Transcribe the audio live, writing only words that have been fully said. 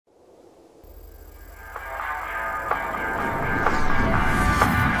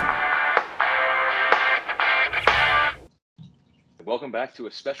welcome back to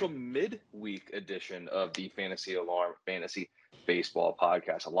a special midweek edition of the Fantasy Alarm Fantasy Baseball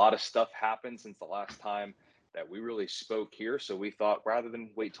Podcast. A lot of stuff happened since the last time that we really spoke here, so we thought rather than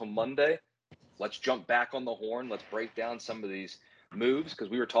wait till Monday, let's jump back on the horn. Let's break down some of these moves because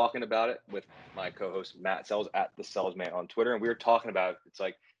we were talking about it with my co-host Matt Sells at the Sellsman on Twitter, and we were talking about it's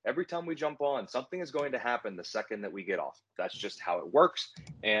like every time we jump on, something is going to happen the second that we get off. That's just how it works,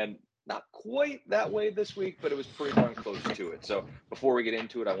 and not quite that way this week, but it was pretty darn close to it. So before we get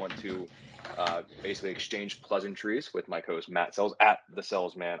into it, I want to basically exchange pleasantries with my co-host Matt Sells at the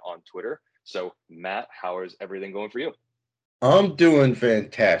Sellsman on Twitter. So Matt, how is everything going for you? I'm doing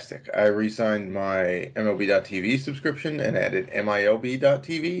fantastic. I re-signed my MLB.TV subscription and added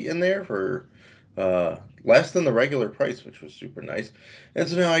MILB.TV in there for less than the regular price, which was super nice. And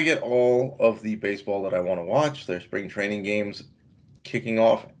so now I get all of the baseball that I want to watch. Their spring training games kicking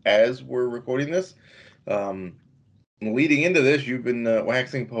off as we're recording this. Leading into this, you've been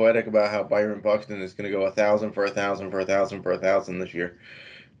waxing poetic about how Byron Buxton is going to go 1,000 for 1,000 for 1,000 for 1,000 this year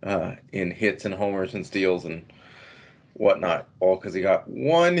in hits and homers and steals and whatnot, all because he got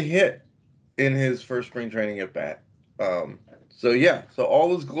one hit in his first spring training at bat. So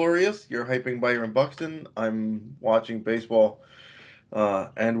all is glorious. You're hyping Byron Buxton. I'm watching baseball,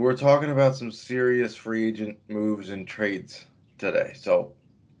 and we're talking about some serious free agent moves and trades today. So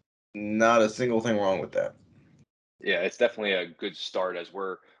not a single thing wrong with that. Yeah, it's definitely a good start as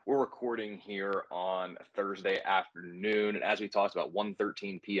we're recording here on Thursday afternoon, and as we talked about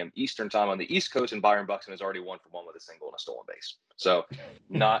 1:13 p.m. Eastern time on the East Coast, and Byron Buxton has already 1 for 1 with a single and a stolen base. So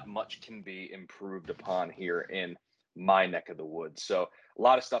not much can be improved upon here in my neck of the woods. So a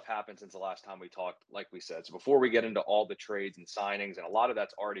lot of stuff happened since the last time we talked, like we said. So before we get into all the trades and signings, and a lot of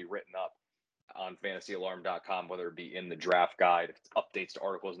that's already written up on fantasyalarm.com, whether it be in the draft guide, updates to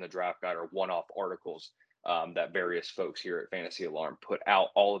articles in the draft guide, or one-off articles that various folks here at Fantasy Alarm put out.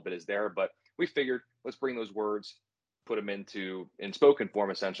 All of it is there, but we figured let's bring those words, put them in spoken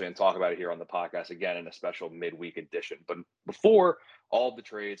form essentially, and talk about it here on the podcast again in a special midweek edition. But before all the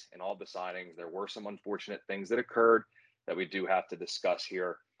trades and all the signings, there were some unfortunate things that occurred that we do have to discuss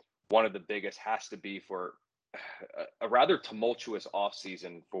here. One of the biggest has to be for a rather tumultuous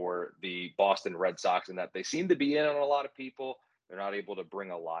offseason for the Boston Red Sox, in that they seem to be in on a lot of people. They're not able to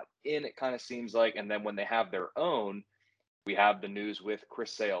bring a lot in, it kind of seems like. And then when they have their own, we have the news with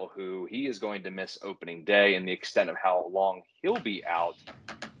Chris Sale, who he is going to miss opening day, and the extent of how long he'll be out.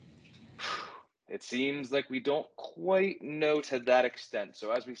 It seems like we don't quite know to that extent.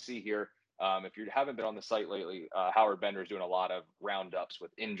 So as we see here, if you haven't been on the site lately, Howard Bender is doing a lot of roundups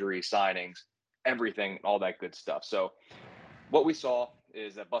with injury signings, everything, all that good stuff. So what we saw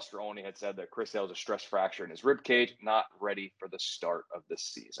is that Buster Olney had said that Chris Sale has a stress fracture in his rib cage, not ready for the start of the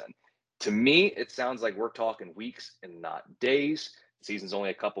season. To me, it sounds like we're talking weeks and not days. The season's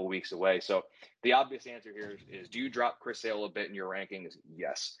only a couple weeks away. So the obvious answer here is do you drop Chris Sale a bit in your rankings?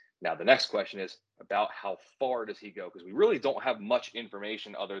 Yes. Now, the next question is about how far does he go? Because we really don't have much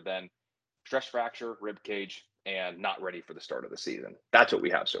information other than stress fracture, rib cage, and not ready for the start of the season. That's what we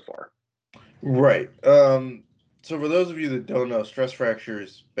have so far. Right. So for those of you that don't know, stress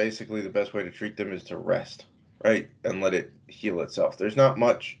fractures, basically the best way to treat them is to rest, right? And let it heal itself. There's not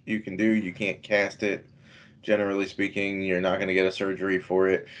much you can do. You can't cast it. Generally speaking, you're not going to get a surgery for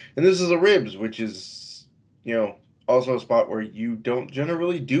it. And this is the ribs, which is, also a spot where you don't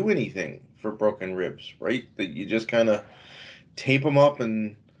generally do anything for broken ribs, right? That you just kind of tape them up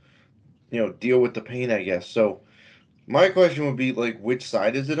and, deal with the pain, I guess. So my question would be like, which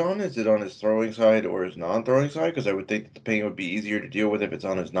side is it on? Is it on his throwing side or his non-throwing side? Because I would think that the pain would be easier to deal with if it's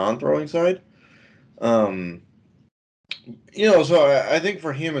on his non-throwing side. Um, so I think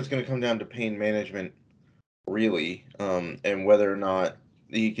for him, it's going to come down to pain management, really, and whether or not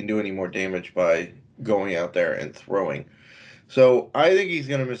he can do any more damage by going out there and throwing. So I think he's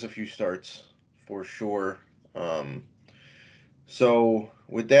going to miss a few starts for sure. Um, so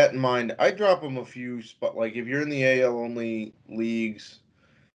with that in mind, I drop him a few spot. Like if you're in the AL only leagues,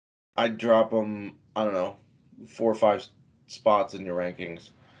 I'd drop him. I don't know, 4 or 5 spots in your rankings.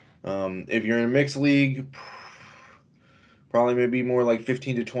 If you're in a mixed league, probably maybe more like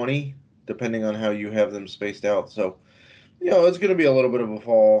 15 to 20, depending on how you have them spaced out. So, it's going to be a little bit of a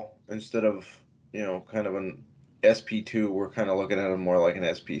fall instead of, kind of an SP2. We're kind of looking at him more like an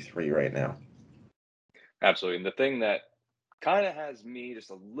SP3 right now. Absolutely. And the thing that kind of has me just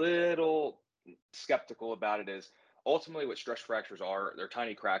a little skeptical about it is ultimately what stress fractures are. They're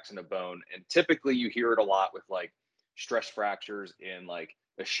tiny cracks in a bone. And typically you hear it a lot with like stress fractures in like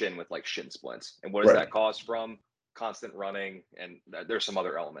a shin with like shin splints. And what does Right. that cause from? constant running, and there's some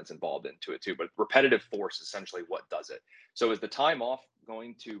other elements involved into it too. But repetitive force is essentially what does it. So is the time off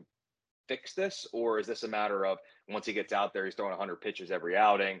going to fix this, or is this a matter of once he gets out there, he's throwing 100 pitches every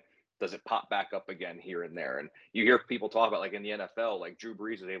outing? Does it pop back up again here and there? And you hear people talk about, like in the NFL, like Drew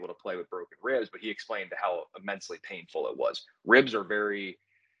Brees was able to play with broken ribs, but he explained how immensely painful it was. Ribs are very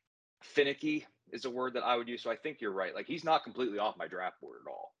finicky, is a word that I would use. So I think you're right. Like he's not completely off my draft board at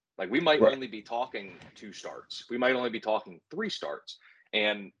all. Like we might Right. only be talking 2 starts. We might only be talking 3 starts.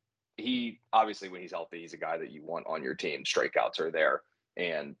 And he obviously, when he's healthy, he's a guy that you want on your team. Strikeouts are there.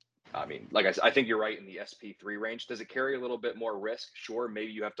 And I mean, like I said, I think you're right in the SP3 range. Does it carry a little bit more risk? Sure.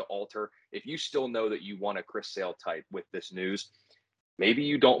 Maybe you have to alter. If you still know that you want a Chris Sale type with this news, maybe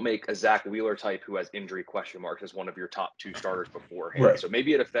you don't make a Zach Wheeler type who has injury question marks as one of your top 2 starters beforehand. Right. So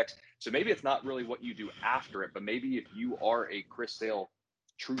maybe it affects. So maybe it's not really what you do after it, but maybe if you are a Chris Sale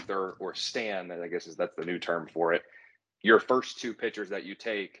truther or stan, and I guess that's the new term for it, your first 2 pitchers that you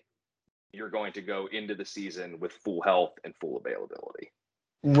take, you're going to go into the season with full health and full availability.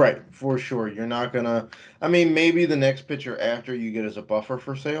 Right, for sure. You're not gonna. I mean, maybe the next pitcher after you get as a buffer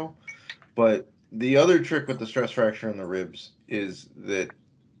for Sale, but the other trick with the stress fracture in the ribs is that,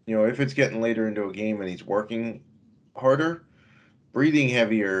 if it's getting later into a game and he's working harder, breathing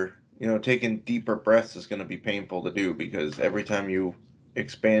heavier, taking deeper breaths is going to be painful to do because every time you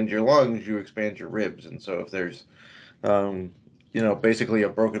expand your lungs, you expand your ribs. And so if there's, basically a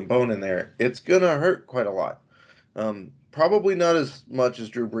broken bone in there, it's going to hurt quite a lot. Probably not as much as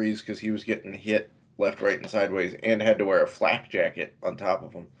Drew Brees because he was getting hit left, right, and sideways and had to wear a flak jacket on top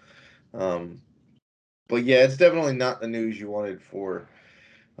of him. But yeah, it's definitely not the news you wanted for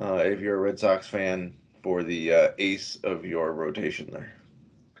if you're a Red Sox fan for the ace of your rotation there.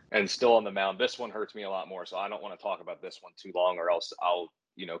 And still on the mound. This one hurts me a lot more, so I don't want to talk about this one too long, or else I'll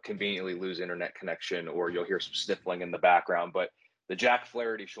conveniently lose internet connection, or you'll hear some sniffling in the background. But the Jack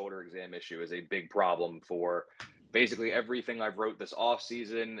Flaherty shoulder exam issue is a big problem for basically everything I've wrote this off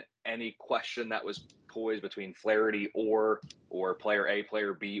season. Any question that was poised between Flaherty or player A,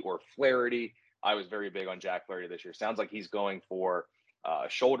 player B, or Flaherty, I was very big on Jack Flaherty this year. Sounds like he's going for a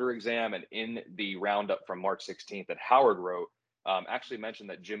shoulder exam, and in the roundup from March 16th that Howard wrote, actually mentioned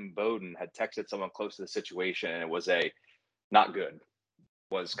that Jim Bowden had texted someone close to the situation, and it was a not good,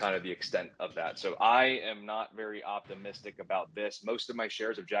 was kind of the extent of that. So I am not very optimistic about this. Most of my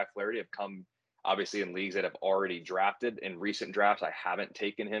shares of Jack Flaherty have come obviously in leagues that have already drafted. In recent drafts, I haven't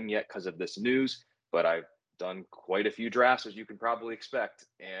taken him yet because of this news, but I've done quite a few drafts, as you can probably expect,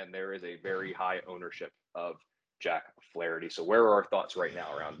 and there is a very high ownership of Jack Flaherty. So where are our thoughts right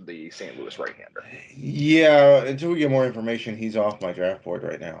now around the St. Louis right-hander? Yeah, until we get more information, he's off my draft board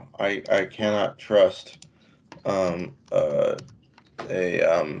right now. I cannot trust a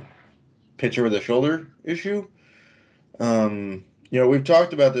pitcher with a shoulder issue. We've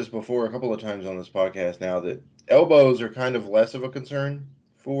talked about this before a couple of times on this podcast now that elbows are kind of less of a concern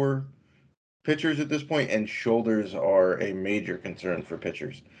for pitchers at this point, and shoulders are a major concern for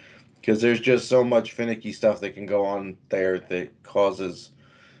pitchers because there's just so much finicky stuff that can go on there that causes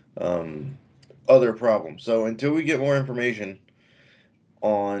other problems. So until we get more information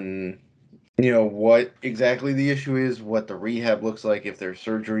on what exactly the issue is, what the rehab looks like, if there's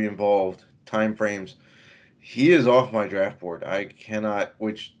surgery involved, time frames, he is off my draft board. I cannot,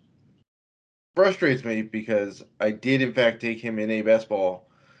 which frustrates me because I did in fact take him in a best ball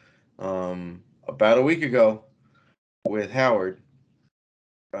about a week ago with Howard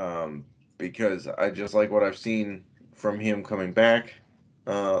because I just like what I've seen from him coming back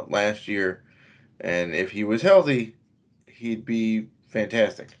last year, and if he was healthy, he'd be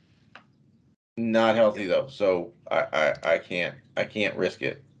fantastic. Not healthy though, so I can't risk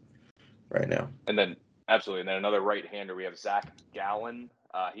it right now. And then absolutely. And then another right-hander, we have Zach Gallen.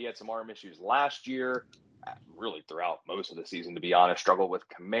 He had some arm issues last year, really throughout most of the season, to be honest, struggled with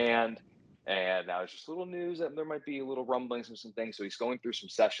command. And now it's just a little news that there might be a little rumblings and some things. So he's going through some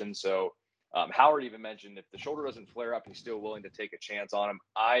sessions. So Howard even mentioned if the shoulder doesn't flare up, he's still willing to take a chance on him.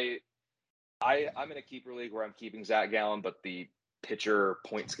 I'm in a keeper league where I'm keeping Zach Gallen, but the pitcher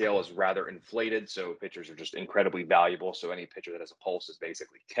point scale is rather inflated. So pitchers are just incredibly valuable. So any pitcher that has a pulse is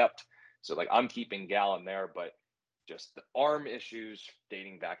basically kept. So like I'm keeping Gallen there, but just the arm issues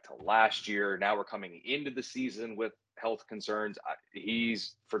dating back to last year. Now we're coming into the season with health concerns.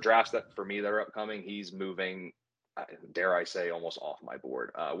 He's for drafts that for me that are upcoming. He's moving, dare I say, almost off my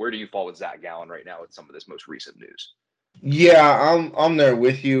board. Where do you fall with Zach Gallen right now with some of this most recent news? Yeah, I'm there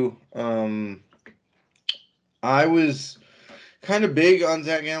with you. I was kind of big on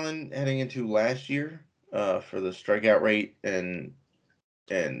Zach Gallen heading into last year for the strikeout rate and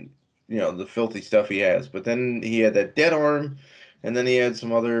the filthy stuff he has. But then he had that dead arm, and then he had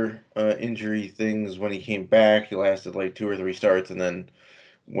some other injury things when he came back. He lasted like 2 or 3 starts, and then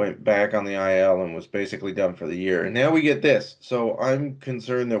went back on the IL and was basically done for the year. And now we get this. So I'm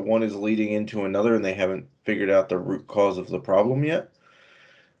concerned that one is leading into another, and they haven't figured out the root cause of the problem yet.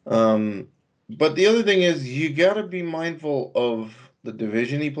 Um, but the other thing is you got to be mindful of the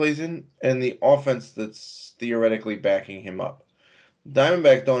division he plays in and the offense that's theoretically backing him up.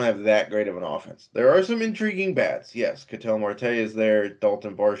 Diamondbacks don't have that great of an offense. There are some intriguing bats. Yes, Ketel Marte is there,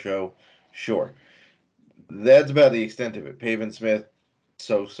 Dalton Varsho, sure. That's about the extent of it. Pavin Smith,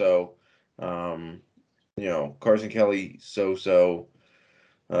 so-so. Um, Carson Kelly, so-so.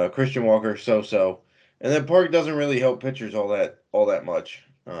 Christian Walker, so-so. And then Park doesn't really help pitchers all that much.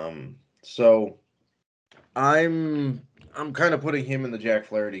 So I'm kind of putting him in the Jack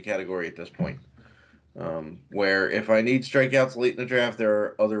Flaherty category at this point. Where if I need strikeouts late in the draft, there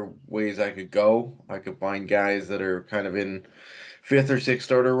are other ways I could go. I could find guys that are kind of in fifth or sixth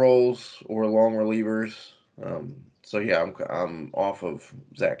starter roles or long relievers. So yeah, I'm off of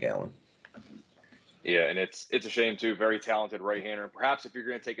Zach Allen. Yeah, and it's a shame too. Very talented right-hander. Perhaps if you're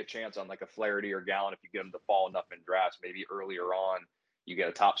going to take a chance on like a Flaherty or Gallen, if you get him to fall enough in drafts, maybe earlier on, you get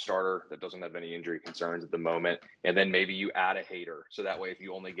a top starter that doesn't have any injury concerns at the moment, and then maybe you add a Hader. So that way, if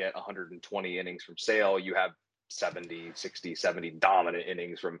you only get 120 innings from Sale, you have 70, 60, 70 dominant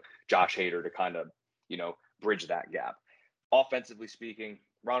innings from Josh Hader to kind of, bridge that gap. Offensively speaking,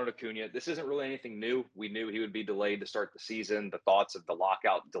 Ronald Acuna, this isn't really anything new. We knew he would be delayed to start the season. The thoughts of the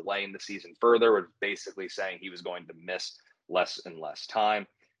lockout delaying the season further were basically saying he was going to miss less and less time.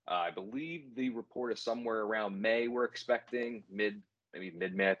 I believe the report is somewhere around May. We're expecting maybe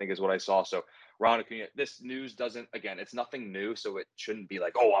mid-May, I think is what I saw. So Ronald Acuna, this news doesn't, again, it's nothing new. So it shouldn't be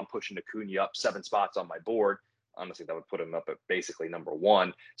like, oh, I'm pushing Acuna up 7 spots on my board. Honestly, that would put him up at basically number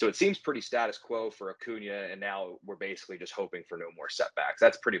 1. So it seems pretty status quo for Acuna, and now we're basically just hoping for no more setbacks.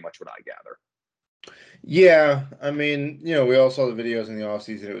 That's pretty much what I gather. Yeah, I mean, we all saw the videos in the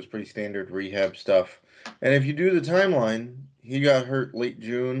offseason. It was pretty standard rehab stuff. And if you do the timeline, he got hurt late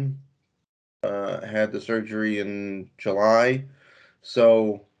June, had the surgery in July.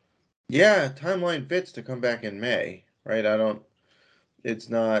 So, yeah, timeline fits to come back in May, right? It's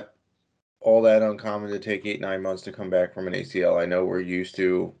not all that uncommon to take 8, 9 months to come back from an ACL. I know we're used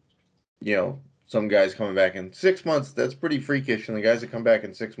to, some guys coming back in 6 months. That's pretty freakish. And the guys that come back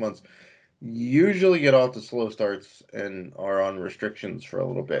in 6 months usually get off to slow starts and are on restrictions for a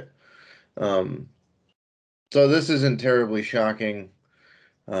little bit. Um, so this isn't terribly shocking.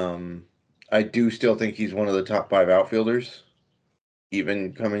 Um, I do still think he's one of the top 5 outfielders,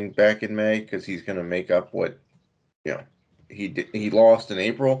 even coming back in May, because he's going to make up what he lost in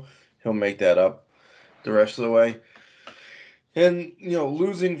April. He'll make that up the rest of the way. And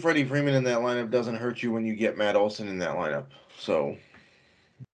losing Freddie Freeman in that lineup doesn't hurt you when you get Matt Olson in that lineup. So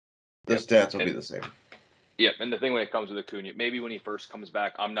the stats will be the same. Yeah, and the thing when it comes with Acuna, maybe when he first comes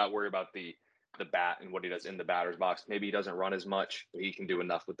back, I'm not worried about the bat and what he does in the batter's box. Maybe he doesn't run as much, but he can do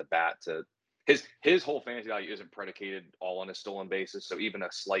enough with the bat to his whole fantasy value isn't predicated all on his stolen bases. So even a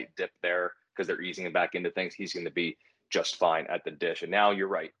slight dip there because they're easing him back into things, he's going to be just fine at the dish. And now you're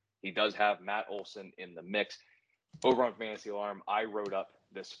right, he does have Matt Olson in the mix. Over on Fantasy Alarm, I wrote up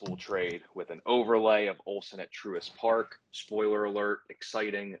this full trade with an overlay of Olson at Truist Park. Spoiler alert,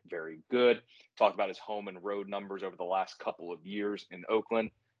 exciting, very good. Talked about his home and road numbers over the last couple of years in Oakland.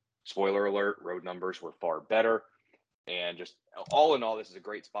 Spoiler alert, road numbers were far better. And just all in all, this is a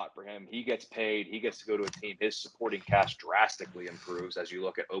great spot for him. He gets paid. He gets to go to a team. His supporting cast drastically improves as you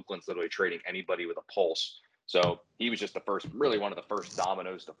look at Oakland's literally trading anybody with a pulse. So he was just really one of the first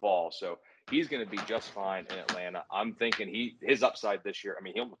dominoes to fall. So he's going to be just fine in Atlanta. I'm thinking his upside this year. I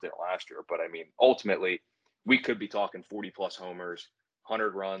mean, he almost did it last year, but I mean, ultimately, we could be talking 40 plus homers,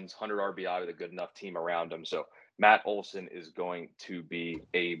 100 runs, 100 RBI with a good enough team around him. So Matt Olson is going to be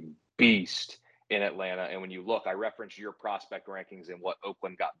a beast in Atlanta. And when you look, I referenced your prospect rankings and what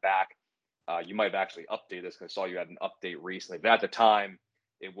Oakland got back. You might have actually updated this because I saw you had an update recently. But at the time,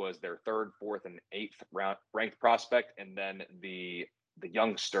 it was their 3rd, 4th, and 8th ranked prospect. And then the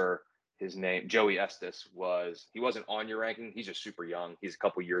youngster, his name, Joey Estes, he wasn't on your ranking. He's just super young. He's a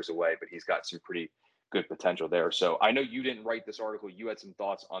couple years away, but he's got some pretty good potential there. So I know you didn't write this article. You had some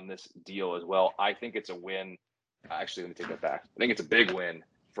thoughts on this deal as well. I think it's a win. Actually, let me take that back. I think it's a big win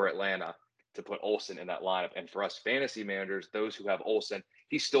for Atlanta to put Olson in that lineup. And for us fantasy managers, those who have Olson,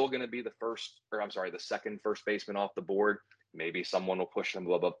 he's still going to be the second first baseman off the board. Maybe someone will push him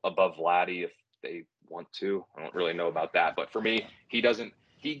above Vladdy if they want to. I don't really know about that. But for me,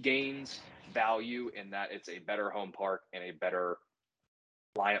 he gains value in that it's a better home park and a better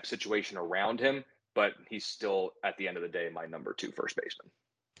lineup situation around him, but he's still, at the end of the day, my number 2 first baseman.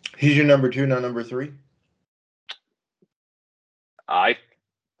 He's your number 2, not number 3? I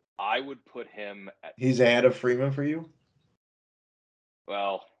would put him at. He's ahead of Freeman for you?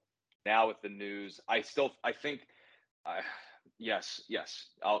 Well, now with the news, I think, uh, yes,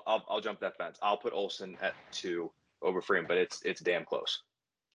 I'll jump that fence. I'll put Olson at 2 over Freeman, but it's damn close.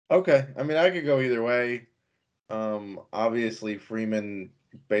 Okay. I mean, I could go either way. Obviously, Freeman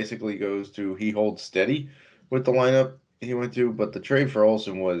basically he holds steady with the lineup he went to, but the trade for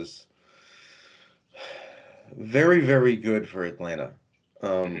Olson was very, very good for Atlanta.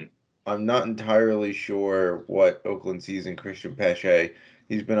 Hmm. I'm not entirely sure what Oakland sees in Christian Pache.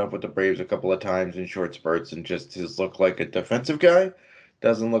 He's been up with the Braves a couple of times in short spurts and just his look like a defensive guy.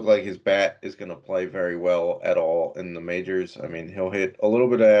 Doesn't look like his bat is going to play very well at all in the majors. I mean, he'll hit a little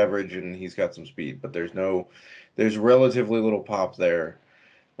bit of average and he's got some speed, but there's relatively little pop there.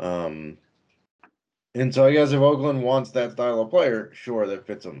 Um, and so I guess if Oakland wants that style of player, sure, that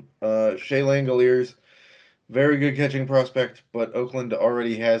fits him. Shea Langoliers, very good catching prospect, but Oakland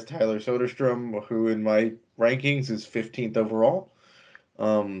already has Tyler Soderstrom, who in my rankings is 15th overall.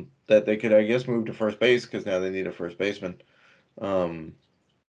 That they could, I guess, move to first base because now they need a first baseman. Um,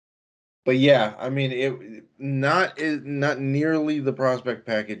 but yeah, I mean, not nearly the prospect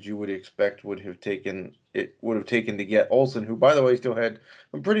package you would expect would have taken to get Olson, who, by the way, still had,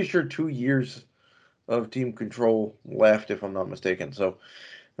 I'm pretty sure, 2 years of team control left, if I'm not mistaken. So,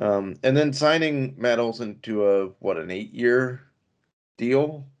 and then signing Matt Olson to an 8-year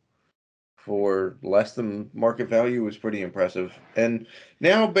deal for less than market value was pretty impressive. And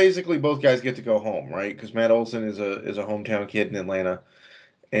now basically both guys get to go home, right? Because Matt Olson is a hometown kid in Atlanta,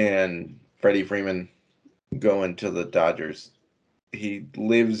 and Freddie Freeman going to the Dodgers. He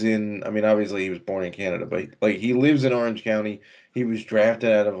lives in, I mean, obviously he was born in Canada, but like he lives in Orange County. He was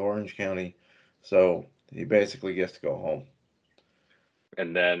drafted out of Orange County, so he basically gets to go home.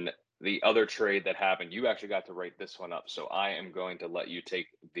 And then the other trade that happened, you actually got to write this one up. So I am going to let you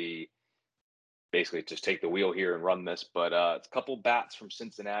basically just take the wheel here and run this. But it's a couple bats from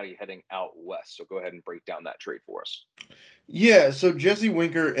Cincinnati heading out west. So go ahead and break down that trade for us. Yeah, so Jesse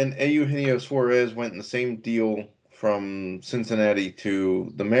Winker and Eugenio Suarez went in the same deal from Cincinnati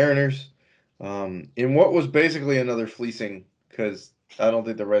to the Mariners, in what was basically another fleecing because I don't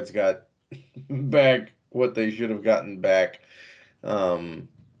think the Reds got back what they should have gotten back. Um,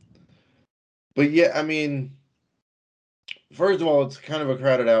 but yeah, I mean, first of all, it's kind of a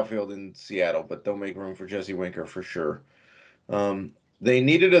crowded outfield in Seattle, but they'll make room for Jesse Winker for sure. They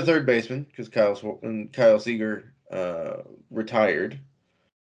needed a third baseman because Kyle Seager retired,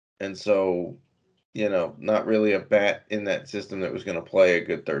 and so not really a bat in that system that was going to play a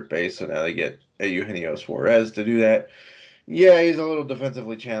good third base. So now they get Eugenio Suarez to do that. Yeah, he's a little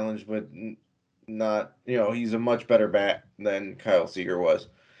defensively challenged, but not, he's a much better bat than Kyle Seager was.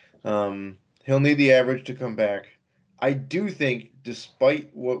 He'll need the average to come back. I do think, despite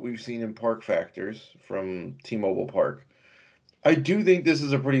what we've seen in park factors from T-Mobile Park, I do think this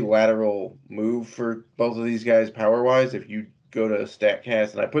is a pretty lateral move for both of these guys power-wise. If you go to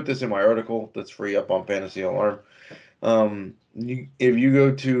StatCast, and I put this in my article that's free up on Fantasy Alarm. If you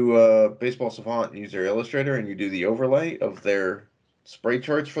go to Baseball Savant and use their Illustrator and you do the overlay of their spray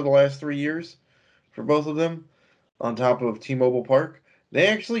charts for the last 3 years for both of them on top of T-Mobile Park, they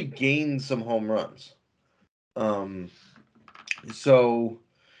actually gained some home runs. So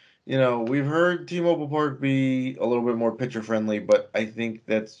we've heard T-Mobile Park be a little bit more pitcher friendly, but I think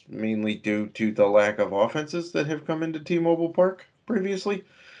that's mainly due to the lack of offenses that have come into T-Mobile Park previously.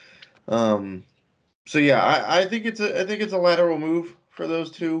 So yeah, I think it's a lateral move for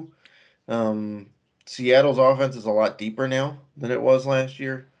those two. Um, Seattle's offense is a lot deeper now than it was last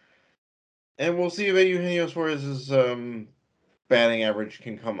year, and we'll see if Eugenio Suarez's batting average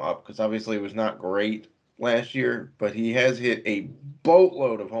can come up because obviously it was not great last year, but he has hit a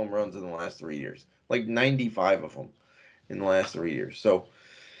boatload of home runs in the last 3 years, like 95 of them in the last 3 years. So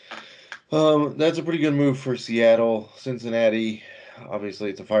that's a pretty good move for Seattle. Cincinnati, obviously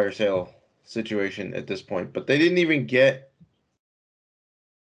it's a fire sale situation at this point, but they didn't even get,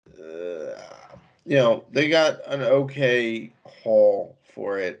 they got an okay haul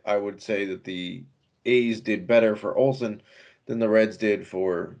for it. I would say that the A's did better for Olson than the Reds did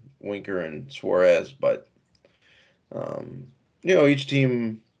for Winker and Suarez, but um, each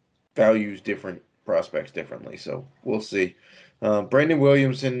team values different prospects differently, so we'll see. Brandon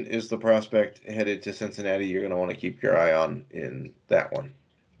Williamson is the prospect headed to Cincinnati. You're going to want to keep your eye on in that one.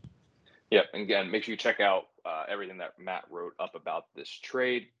 Yep. And again, make sure you check out everything that Matt wrote up about this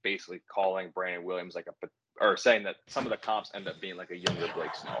trade, basically calling Brandon Williams like or saying that some of the comps end up being like a younger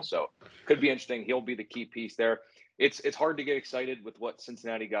Blake Snell. So could be interesting. He'll be the key piece there. It's hard to get excited with what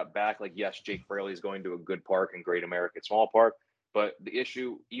Cincinnati got back. Like, yes, Jake Fraley is going to a good park in Great American Small Park. But the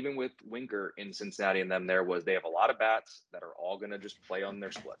issue, even with Winker in Cincinnati and them there, was they have a lot of bats that are all going to just play on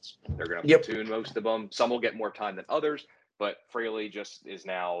their splits. They're going to platoon most of them. Some will get more time than others, but Fraley just is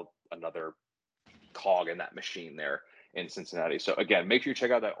now another cog in that machine there in Cincinnati. So again, make sure you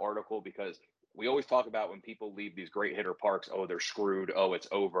check out that article, because we always talk about when people leave these great hitter parks, oh, they're screwed, oh, it's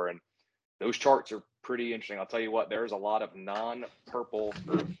over. And those charts are pretty interesting. I'll tell you what, there's a lot of non-purple,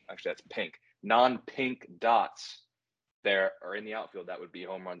 or actually that's pink, non-pink dots there are in the outfield that would be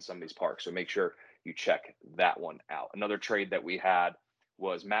home runs in some of these parks. So make sure you check that one out. Another trade that we had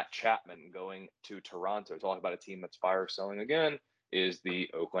was Matt Chapman going to Toronto. Talk about a team that's fire selling again, is the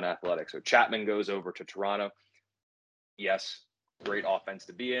Oakland Athletics. So Chapman goes over to Toronto. Yes, great offense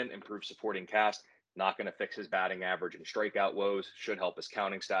to be in, improved supporting cast. Not going to fix his batting average and strikeout woes. Should help his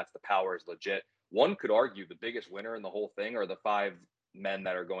counting stats. The power is legit. One could argue the biggest winner in the whole thing are the 5 men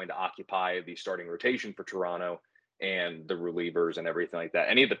that are going to occupy the starting rotation for Toronto and the relievers and everything like that.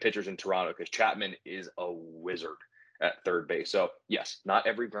 Any of the pitchers in Toronto, because Chapman is a wizard at third base. So yes, not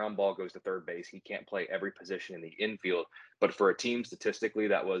every ground ball goes to third base. He can't play every position in the infield, but for a team statistically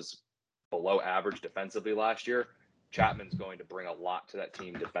that was below average defensively last year, Chapman's going to bring a lot to that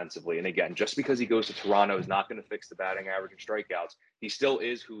team defensively. And again, just because he goes to Toronto is not going to fix the batting average and strikeouts. He still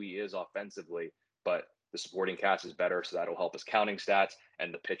is who he is offensively, but the supporting cast is better, so that'll help his counting stats,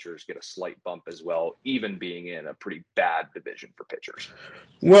 and the pitchers get a slight bump as well, even being in a pretty bad division for pitchers.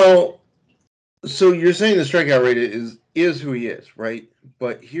 Well, so you're saying the strikeout rate is who he is, right?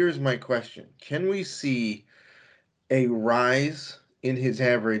 But here's my question. Can we see a rise in his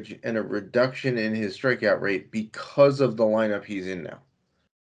average and a reduction in his strikeout rate because of the lineup he's in now?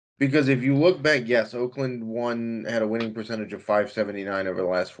 Because if you look back, yes, Oakland had a winning percentage of .579 over the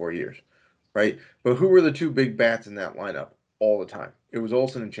last 4 years, right? But who were the 2 big bats in that lineup all the time? It was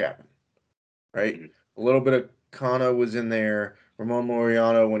Olson and Chapman, right? Mm-hmm. A little bit of Kana was in there. Ramon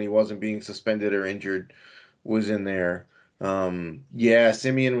Laureano, when he wasn't being suspended or injured, was in there.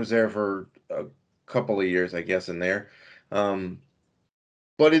 Semien was there for a couple of years, I guess, in there.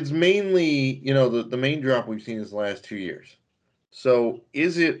 But it's mainly, the main drop we've seen is the last 2 years. So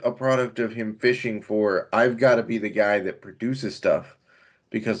is it a product of him fishing for, I've got to be the guy that produces stuff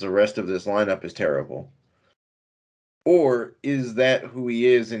because the rest of this lineup is terrible? Or is that who he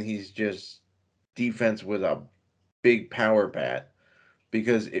is and he's just defense with a big power bat?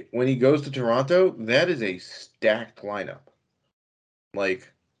 Because when he goes to Toronto, that is a stacked lineup.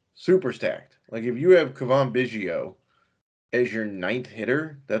 Like, super stacked. Like, if you have Cavan Biggio as your 9th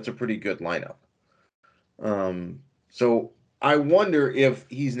hitter, that's a pretty good lineup. So I wonder if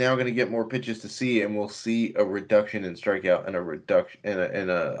he's now going to get more pitches to see, and we'll see a reduction in strikeout and a reduction in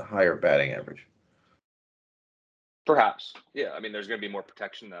a higher batting average. Perhaps, yeah. I mean, there's going to be more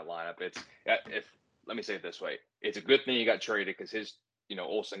protection in that lineup. Let me say it this way: it's a good thing he got traded, because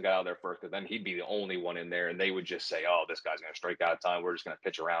Olson got out there first, because then he'd be the only one in there, and they would just say, "Oh, this guy's going to strike out a ton. We're just going to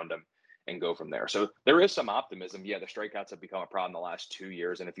pitch around him and go from there." So there is some optimism. Yeah, the strikeouts have become a problem the last 2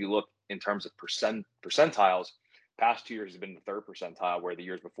 years, and if you look in terms of percentiles, past 2 years has been the 3rd percentile, where the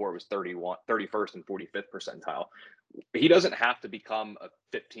years before it was 31st and 45th percentile. He doesn't have to become a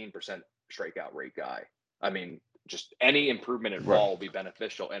 15% strikeout rate guy. I mean, just any improvement at all will be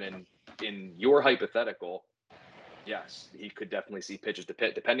beneficial. And in your hypothetical, yes, he could definitely see pitches to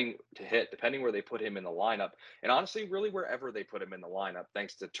hit, depending where they put him in the lineup. And honestly, really wherever they put him in the lineup,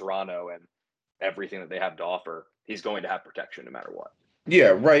 thanks to Toronto and everything that they have to offer, he's going to have protection no matter what.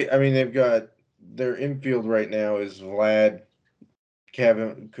 Yeah, right. I mean, they've got their infield right now is Vlad,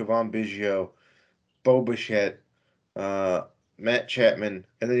 Cavan Biggio, Bo Bichette, Matt Chapman,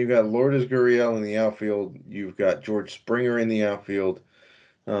 and then you've got Lourdes Gurriel in the outfield. You've got George Springer in the outfield.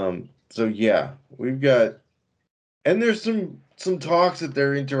 So yeah, we've got, and there's some talks that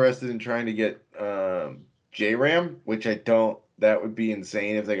they're interested in trying to get J-Ram, which I don't. That would be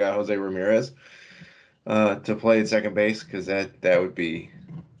insane if they got Jose Ramirez to play at second base, because that would be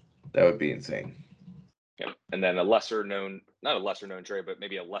insane. Yeah. And then not a lesser known trade, but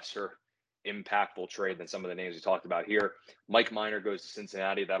maybe a lesser impactful trade than some of the names we talked about here. Mike Minor goes to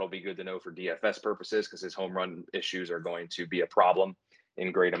Cincinnati. That'll be good to know for DFS purposes, because his home run issues are going to be a problem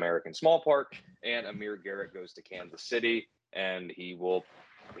in Great American Small Park. And Amir Garrett goes to Kansas City, and he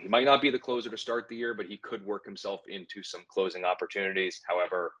might not be the closer to start the year, but he could work himself into some closing opportunities.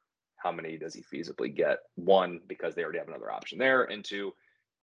 However, how many does he feasibly get? 1, because they already have another option there, and 2,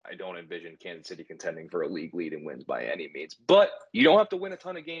 I don't envision Kansas City contending for a league lead in wins by any means. But you don't have to win a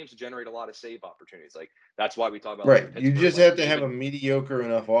ton of games to generate a lot of save opportunities. Like that's why we talk about like Right. the You Pittsburgh. just Like have to have a David, mediocre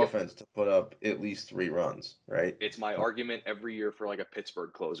enough yep, offense to put up at least 3 runs, right? it's my argument every year for like a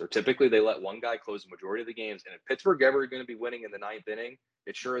Pittsburgh closer. Typically, they let one guy close the majority of the games, and if Pittsburgh ever going to be winning in the ninth inning,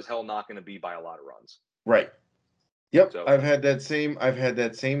 it's sure as hell not going to be by a lot of runs. Right. Yep. So I've had that same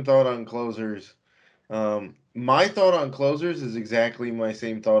thought on closers. My thought on closers is exactly my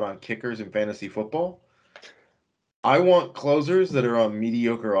same thought on kickers in fantasy football. I want closers that are on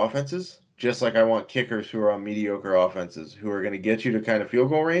mediocre offenses, just like I want kickers who are on mediocre offenses, who are going to get you to kind of field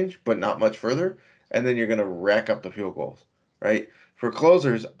goal range, but not much further, and then you're going to rack up the field goals, right? For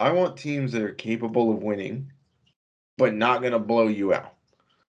closers, I want teams that are capable of winning, but not going to blow you out,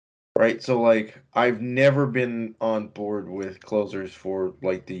 right? So, like, I've never been on board with closers for,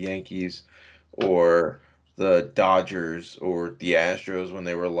 like, the Yankees or the Dodgers or the Astros when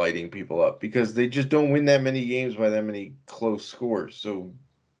they were lighting people up because they just don't win that many games by that many close scores. So,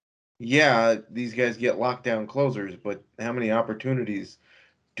 yeah, these guys get lockdown closers, but how many opportunities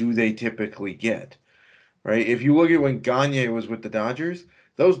do they typically get? Right? If you look at when Gagne was with the Dodgers,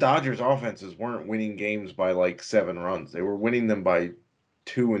 those Dodgers offenses weren't winning games by like 7 runs. They were winning them by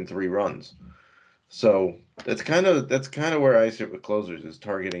 2 and 3 runs. So that's kind of where I sit with closers is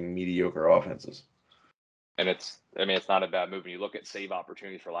targeting mediocre offenses. and it's not a bad move. When you look at save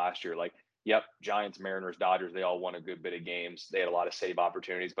opportunities for last year, like, yep, Giants, Mariners, Dodgers, they all won a good bit of games. They had a lot of save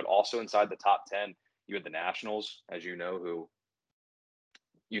opportunities, but also inside the top 10, you had the Nationals, as you know, who,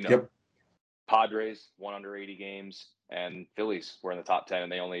 you know, Yep. Padres won under 80 games, and Phillies were in the top 10,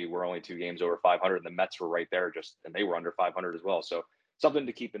 and they were only 2 games over 500. And the Mets were right there, and they were under 500 as well. So something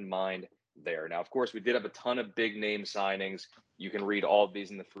to keep in mind there. Now, of course, we did have a ton of big name signings. You can read all of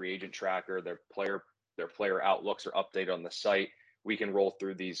these in the free agent tracker. Their player outlooks are updated on the site. We can roll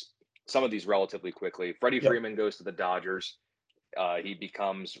through some of these relatively quickly. Freddie Yep. Freeman goes to the Dodgers. He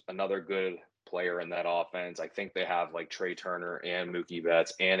becomes another good player in that offense. I think they have like Trey Turner and Mookie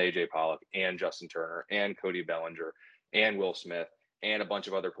Betts and AJ Pollock and Justin Turner and Cody Bellinger and Will Smith and a bunch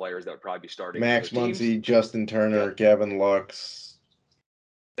of other players that would probably be starting for Max those teams. Muncy, Justin Turner, Yep. Gavin Lux.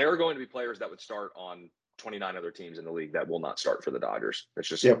 There are going to be players that would start on 29 other teams in the league that will not start for the Dodgers. It's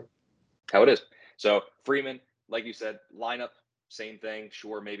just Yep. how it is. So Freeman, like you said, lineup, same thing.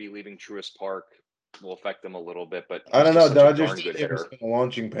 Sure, maybe leaving Truist Park will affect them a little bit, but I he's don't just know. such a Dodgers darn good Stadium's hitter. been a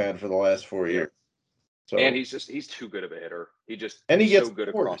launching pad for the last 4 years. Yep. And So he's too good of a hitter. and he He's so gets good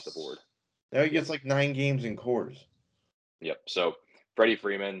across the board. cores. Now he Yep. gets like 9 games in cores. Yep. So Freddie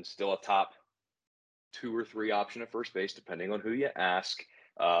Freeman still a top 2 or 3 option at first base, depending on who you ask.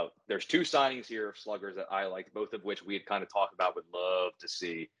 There's 2 signings here of sluggers that I liked, both of which we had kind of talked about, would love to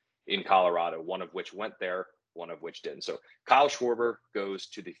see in Colorado, one of which went there, one of which didn't. So Kyle Schwarber goes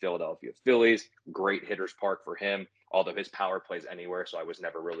to the Philadelphia Phillies. Great hitter's park for him, although his power plays anywhere, so I was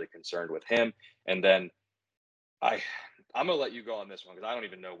never really concerned with him. And then I I'm gonna let you go on this one because I don't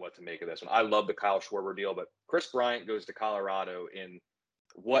even know what to make of this one. I love the Kyle Schwarber deal, but Chris Bryant goes to Colorado in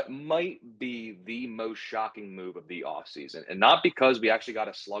what might be the most shocking move of the offseason. And not because we actually got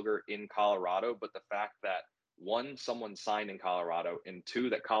a slugger in Colorado, but the fact that one, someone signed in Colorado, and two,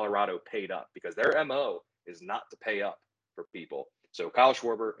 that Colorado paid up because their MO is not to pay up for people. So Kyle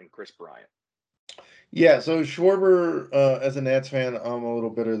Schwarber and Chris Bryant. Yeah, so Schwarber, as a Nats fan, I'm a little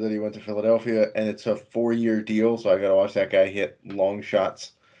bitter that he went to Philadelphia, and it's a 4-year deal, so I got to watch that guy hit long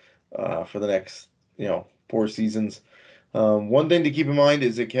shots for the next, 4 seasons. One thing to keep in mind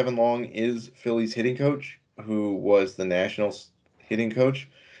is that Kevin Long is Philly's hitting coach, who was the Nationals hitting coach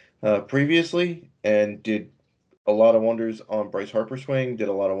previously, and did a lot of wonders on Bryce Harper's swing, did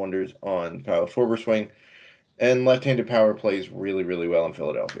a lot of wonders on Kyle Schwarber's swing, and left-handed power plays really, really well in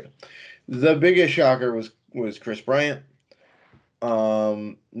Philadelphia. The biggest shocker was Chris Bryant.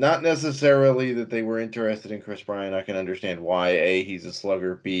 Not necessarily that they were interested in Chris Bryant. I can understand why. A, he's a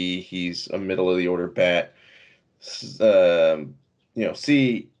slugger. B, he's a middle of the order bat. C,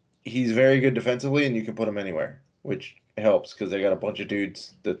 he's very good defensively, and you can put him anywhere, which helps because they got a bunch of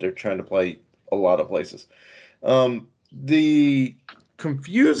dudes that they're trying to play a lot of places. The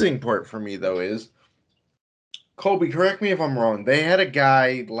confusing part for me though is Colby, correct me if I'm wrong. They had a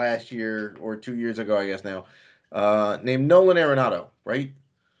guy last year or 2 years ago, I guess now, named Nolan Arenado, right?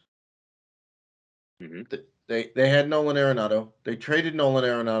 Mm-hmm. They had Nolan Arenado. They traded Nolan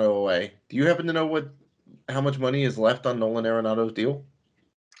Arenado away. Do you happen to know how much money is left on Nolan Arenado's deal?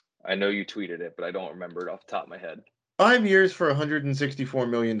 I know you tweeted it, but I don't remember it off the top of my head. 5 years for $164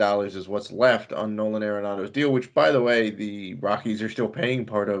 million is what's left on Nolan Arenado's deal, which, by the way, the Rockies are still paying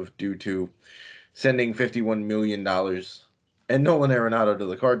part of due to sending $51 million and Nolan Arenado to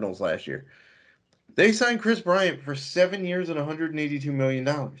the Cardinals last year. They signed Chris Bryant for 7 years and $182 million.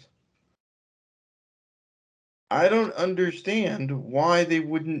 I don't understand why they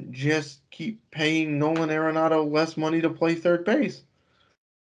wouldn't just keep paying Nolan Arenado less money to play third base.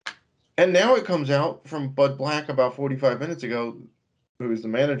 And now it comes out from Bud Black about 45 minutes ago, who is the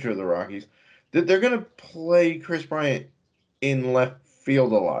manager of the Rockies, that they're going to play Chris Bryant in left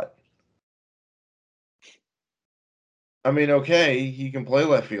field a lot. I mean, okay, he can play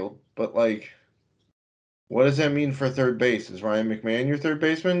left field, but like, what does that mean for third base? Is Ryan McMahon your third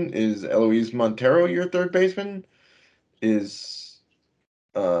baseman? Is Eloise Montero your third baseman? Is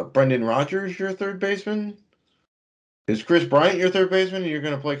Brendan Rodgers your third baseman? Is Chris Bryant your third baseman and you're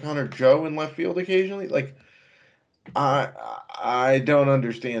going to play Connor Joe in left field occasionally? Like, I I don't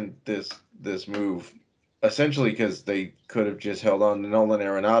understand this move. Essentially, because they could have just held on to Nolan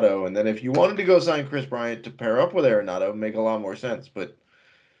Arenado, and then if you wanted to go sign Chris Bryant to pair up with Arenado, make a lot more sense. But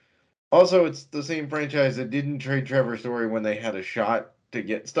also, it's the same franchise that didn't trade Trevor Story when they had a shot to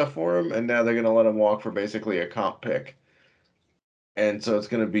get stuff for him, and now they're going to let him walk for basically a comp pick. And so it's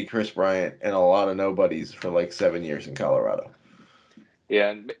going to be Chris Bryant and a lot of nobodies for like 7 years in Colorado.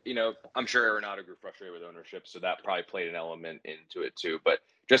 Yeah, and I'm sure Arenado grew frustrated with ownership, so that probably played an element into it too. But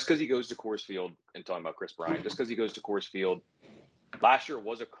just because he goes to Coors Field, and talking about Chris Bryant, just because he goes to Coors Field, last year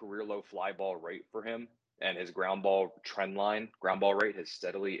was a career low fly ball rate for him, and his ground ball rate is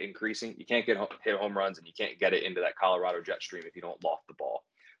steadily increasing. You can't hit home runs, and you can't get it into that Colorado jet stream if you don't loft the ball.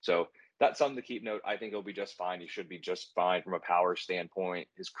 So that's something to keep note. I think he'll be just fine. He should be just fine from a power standpoint.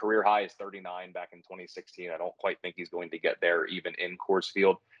 His career high is 39 back in 2016. I don't quite think he's going to get there even in Coors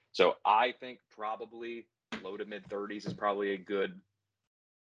Field. So I think probably low to mid 30s is probably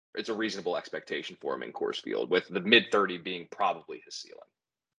it's a reasonable expectation for him in Coors Field, with the mid 30 being probably his ceiling.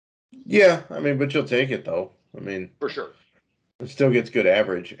 Yeah, I mean, but you'll take it though. I mean, For sure. it still gets good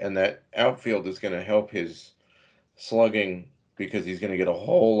average, and that outfield is going to help his slugging because he's going to get a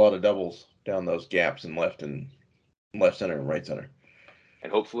whole lot of doubles down those gaps in left center and right center.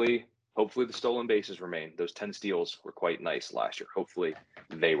 And hopefully the stolen bases remain. Those 10 steals were quite nice last year. Hopefully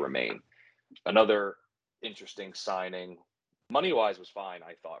they remain. Another interesting signing, money-wise, was fine,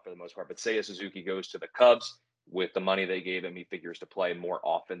 I thought, for the most part. But Seiya Suzuki goes to the Cubs. With the money they gave him, he figures to play more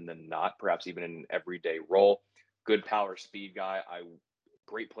often than not, perhaps even in an everyday role. Good power speed guy.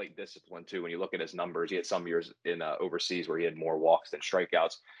 Great plate discipline too. When you look at his numbers, he had some years in overseas where he had more walks than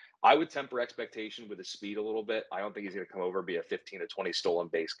strikeouts. I would temper expectation with his speed a little bit. I don't think he's going to come over, be a 15 to 20 stolen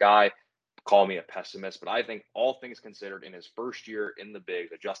base guy. Call me a pessimist, but I think all things considered, in his first year in the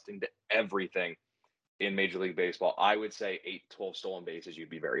bigs, adjusting to everything in Major League Baseball, I would say 8-12 stolen bases. You'd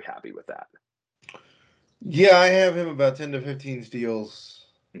be very happy with that. Yeah, I have him about 10 to 15 steals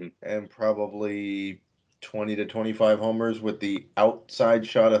and probably 20 to 25 homers with the outside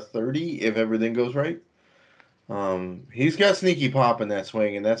shot of 30 if everything goes right. He's got sneaky pop in that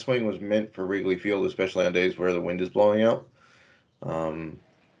swing, and that swing was meant for Wrigley Field, especially on days where the wind is blowing out.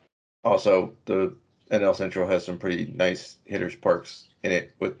 Also, the NL Central has some pretty nice hitters parks in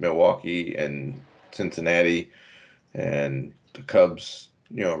it with Milwaukee and Cincinnati, and the Cubs,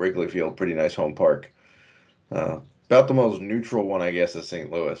 Wrigley Field, pretty nice home park. About the most neutral one, I guess, is St.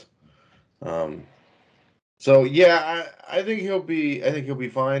 Louis. So yeah, I think he'll be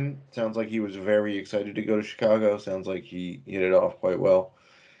fine. Sounds like he was very excited to go to Chicago. Sounds like he hit it off quite well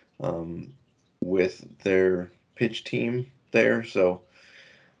with their pitch team there. So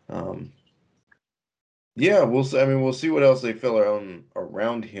yeah, we'll see. I mean, we'll see what else they fill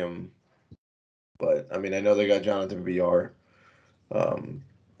around him. But I mean, I know they got Jonathan Villar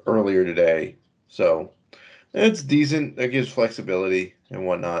earlier today, so it's decent. That gives flexibility and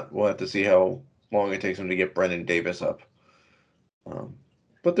whatnot. We'll have to see how long it takes them to get Brennan Davis up.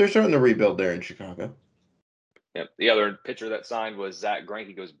 But they're starting to rebuild there in Chicago. Yep. The other pitcher that signed was Zach Greinke.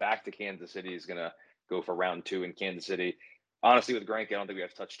 He goes back to Kansas City. He's going to go for round 2 in Kansas City. Honestly, with Greinke, I don't think we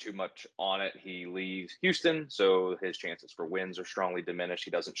have to touch too much on it. He leaves Houston, so his chances for wins are strongly diminished.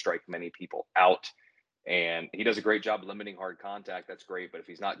 He doesn't strike many people out, and he does a great job limiting hard contact. That's great, but if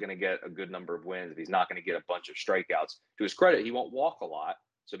he's not going to get a good number of wins, if he's not going to get a bunch of strikeouts, to his credit, he won't walk a lot,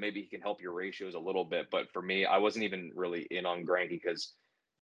 so maybe he can help your ratios a little bit. But for me, I wasn't even really in on Greinke because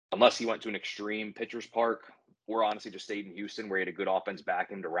unless he went to an extreme pitcher's park, or honestly just stayed in Houston where he had a good offense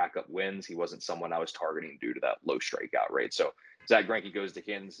back him to rack up wins, he wasn't someone I was targeting due to that low strikeout rate. So Zach Greinke goes to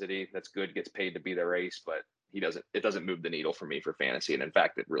Kansas City. That's good, gets paid to be their ace, but it doesn't move the needle for me for fantasy. And in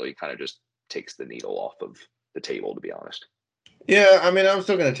fact, it really kind of just takes the needle off of the table, to be honest. Yeah, I mean, I'm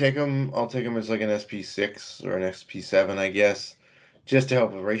still going to take him. I'll take him as like an SP6 or an SP7, I guess, just to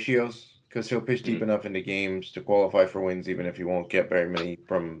help with ratios. because he'll pitch deep enough into games to qualify for wins, even if he won't get very many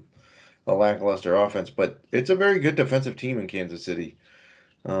from a lackluster offense. But it's a very good defensive team in Kansas City.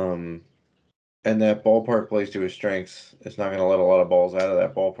 And that ballpark plays to his strengths. It's not going to let a lot of balls out of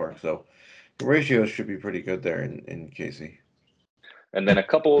that ballpark. So the ratios should be pretty good there in KC. And then a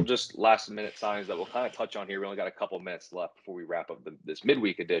couple just last minute signings that we'll kind of touch on here. We only got a couple minutes left before we wrap up this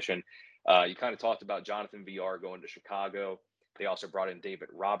midweek edition. You kind of talked about Jonathan VR going to Chicago. They also brought in David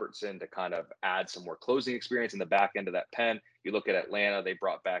Robertson to kind of add some more closing experience in the back end of that pen. You look at Atlanta, they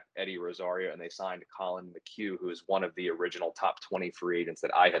brought back Eddie Rosario and they signed Colin McHugh, who is one of the original top 20 free agents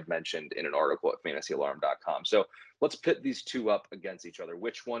that I had mentioned in an article at fantasyalarm.com. So let's pit these two up against each other.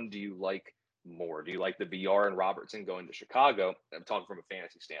 Which one do you like more? Do you like the VR and Robertson going to Chicago? I'm talking from a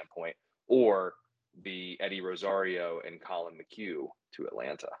fantasy standpoint, or the Eddie Rosario and Colin McHugh to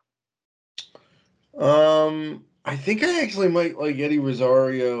Atlanta? I think I actually might like Eddie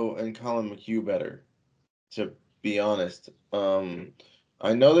Rosario and Colin McHugh better, to be honest.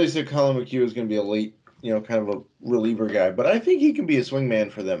 I know they said Colin McHugh is going to be a late, kind of a reliever guy, but I think he can be a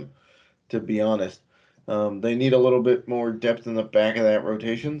swingman for them, to be honest. They need a little bit more depth in the back of that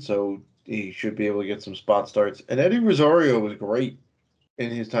rotation, so he should be able to get some spot starts. And Eddie Rosario was great in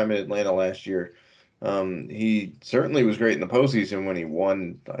his time in Atlanta last year. He certainly was great in the postseason when he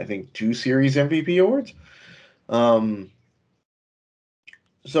won, I think, 2 series MVP awards.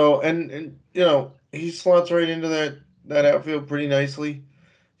 So and he slots right into that outfield pretty nicely.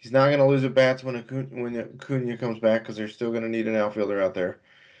 He's not going to lose at bats when Acuna comes back because they're still going to need an outfielder out there.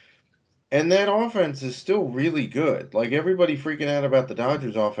 And that offense is still really good. Like everybody freaking out about the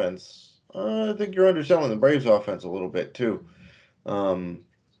Dodgers offense. I think you're underselling the Braves offense a little bit too. So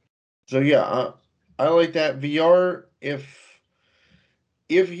yeah, I like that. VR, if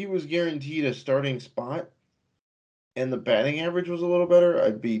he was guaranteed a starting spot and the batting average was a little better,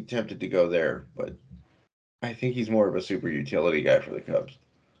 I'd be tempted to go there. But I think he's more of a super utility guy for the Cubs.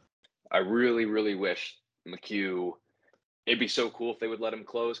 I really, really wish McHugh. It'd be so cool if they would let him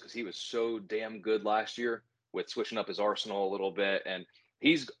close because he was so damn good last year with switching up his arsenal a little bit. And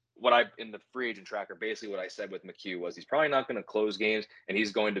he's what I in the free agent tracker, basically what I said with McHugh was he's probably not going to close games and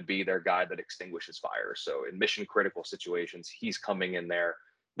he's going to be their guy that extinguishes fire. So in mission critical situations, he's coming in there.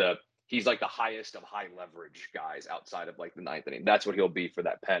 He's like the highest of high leverage guys outside of like the ninth inning. That's what he'll be for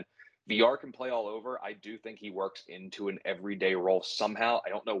that pen. VR can play all over. I do think he works into an everyday role somehow. I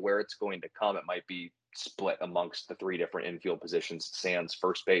don't know where it's going to come. It might be split amongst the 3 different infield positions, sans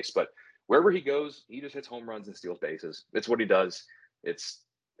first base, but wherever he goes, he just hits home runs and steals bases. It's what he does. It's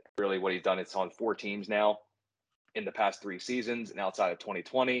really what he's done. It's on 4 teams now in the past 3 seasons, and outside of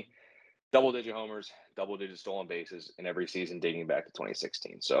 2020, double-digit homers, double-digit stolen bases in every season dating back to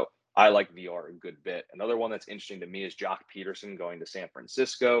 2016. So I like VR a good bit. Another one that's interesting to me is Joc Pederson going to San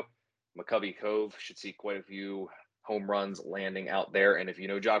Francisco. McCovey Cove should see quite a few home runs landing out there. And if you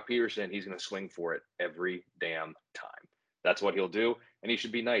know Joc Pederson, he's going to swing for it every damn time. That's what he'll do. And he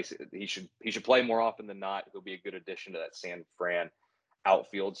should be nice. He should play more often than not. He'll be a good addition to that San Fran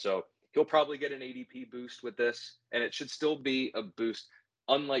outfield. So he'll probably get an ADP boost with this. And it should still be a boost,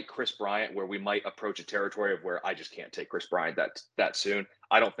 unlike Chris Bryant, where we might approach a territory of where I just can't take Chris Bryant that soon.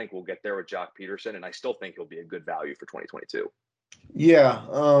 I don't think we'll get there with Joc Pederson. And I still think he'll be a good value for 2022. Yeah,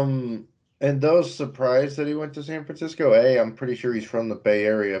 and those surprised that he went to San Francisco. A, I'm pretty sure he's from the Bay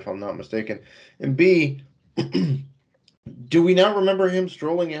Area, if I'm not mistaken. And B, do we not remember him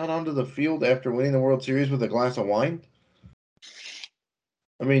strolling out onto the field after winning the World Series with a glass of wine?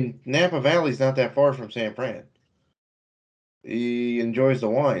 I mean, Napa Valley's not that far from San Fran. He enjoys the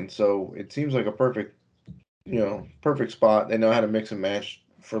wine, so it seems like a perfect spot. They know how to mix and match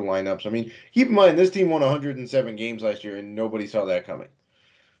for lineups. I mean, keep in mind, this team won 107 games last year, and nobody saw that coming.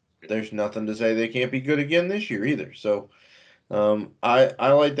 There's nothing to say they can't be good again this year either. So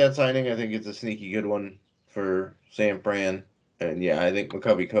I like that signing. I think it's a sneaky good one for San Fran. And yeah, I think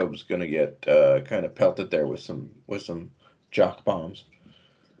McCovey Cove's going to get kind of pelted there with some jock bombs.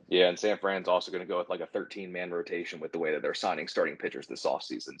 Yeah, and San Fran's also going to go with like a 13-man rotation with the way that they're signing starting pitchers this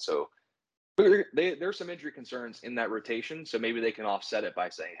offseason. So there's some injury concerns in that rotation. So maybe they can offset it by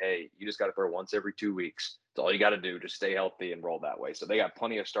saying, hey, you just got to throw once every 2 weeks. That's all you got to do. Just stay healthy and roll that way. So they got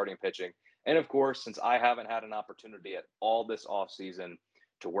plenty of starting pitching. And of course, since I haven't had an opportunity at all this offseason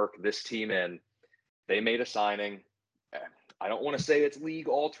to work this team in, they made a signing. I don't want to say it's league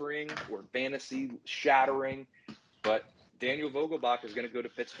altering or fantasy shattering, but Daniel Vogelbach is going to go to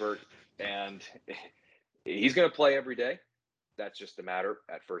Pittsburgh, and he's going to play every day. That's just a matter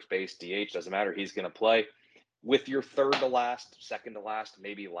at first base. DH doesn't matter. He's going to play. with your third to last, second to last,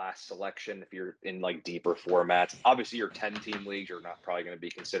 maybe last selection, if you're in like deeper formats. Obviously, your 10-team leagues, you're not probably going to be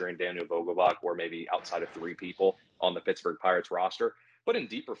considering Daniel Vogelbach or maybe outside of 3 people on the Pittsburgh Pirates roster. But in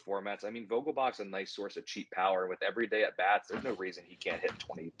deeper formats, I mean, Vogelbach's a nice source of cheap power. With every day at bats, there's no reason he can't hit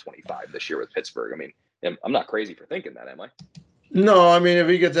 20, 25 this year with Pittsburgh. I mean, I'm not crazy for thinking that, am I? No, I mean, if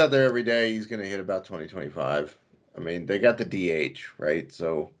he gets out there every day, he's going to hit about 20-25. I mean, they got the DH, right?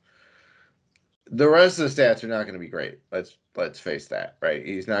 So the rest of the stats are not going to be great. Let's face that, right?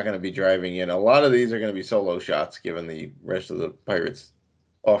 He's not going to be driving in. A lot of these are going to be solo shots, given the rest of the Pirates'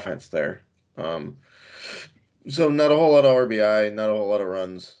 offense there. So not a whole lot of RBI, not a whole lot of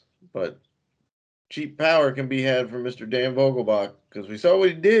runs, but cheap power can be had from Mr. Dan Vogelbach because we saw what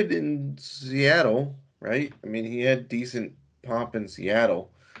he did in Seattle, right? I mean, he had decent pop in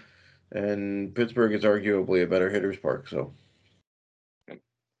Seattle, and Pittsburgh is arguably a better hitter's park. So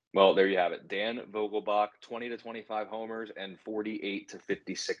Well, there you have it. Dan Vogelbach, 20 to 25 homers and 48 to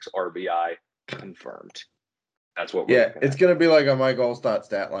 56 RBI confirmed. That's what we're yeah, looking it's at. going to be like a Mike Allstott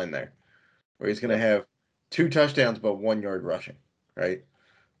stat line there, where he's going to Yep. have 2 touchdowns but 1 yard rushing, right?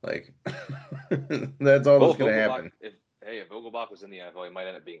 Like that's all Well, that's if going to Vogelbach, happen. if Vogelbach was in the NFL, he might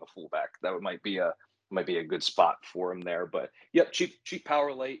end up being a fullback. That might be a good spot for him there. But yep, cheap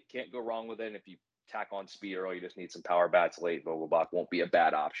power late, can't go wrong with it. And if you tack on speed early, you just need some power bats late. Vogelbach won't be a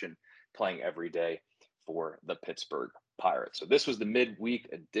bad option playing every day for the Pittsburgh Pirates. So this was the midweek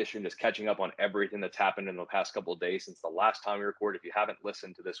edition, just catching up on everything that's happened in the past couple of days since the last time we recorded. If you haven't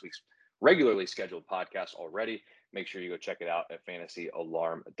listened to this week's regularly scheduled podcast already, make sure you go check it out at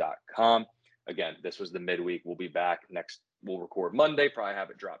fantasyalarm.com. Again, this was the midweek. We'll be back next. We'll record Monday, probably have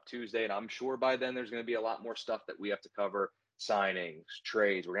it drop Tuesday. And I'm sure by then there's going to be a lot more stuff that we have to cover, signings,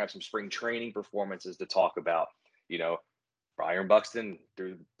 trades. We're going to have some spring training performances to talk about. You know, Byron Buxton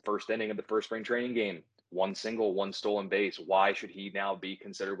through the first inning of the first spring training game, 1 single, 1 stolen base. Why should he now be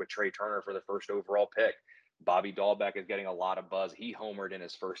considered with Trey Turner for the first overall pick? Bobby Dahlbeck is getting a lot of buzz. He homered in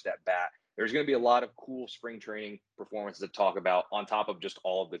his first at bat. There's going to be a lot of cool spring training performances to talk about on top of just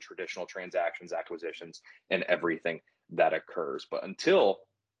all of the traditional transactions, acquisitions, and everything that occurs. But until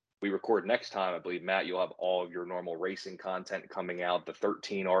we record next time, I believe, Matt, you'll have all of your normal racing content coming out, the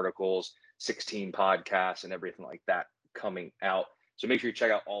 13 articles, 16 podcasts, and everything like that coming out. So make sure you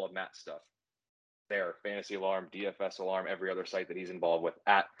check out all of Matt's stuff there. Fantasy Alarm, DFS Alarm, every other site that he's involved with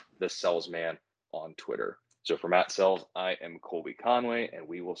at the Salesman on Twitter. So for Matt Sells, I am Colby Conway, and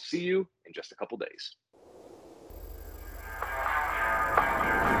we will see you in just a couple days.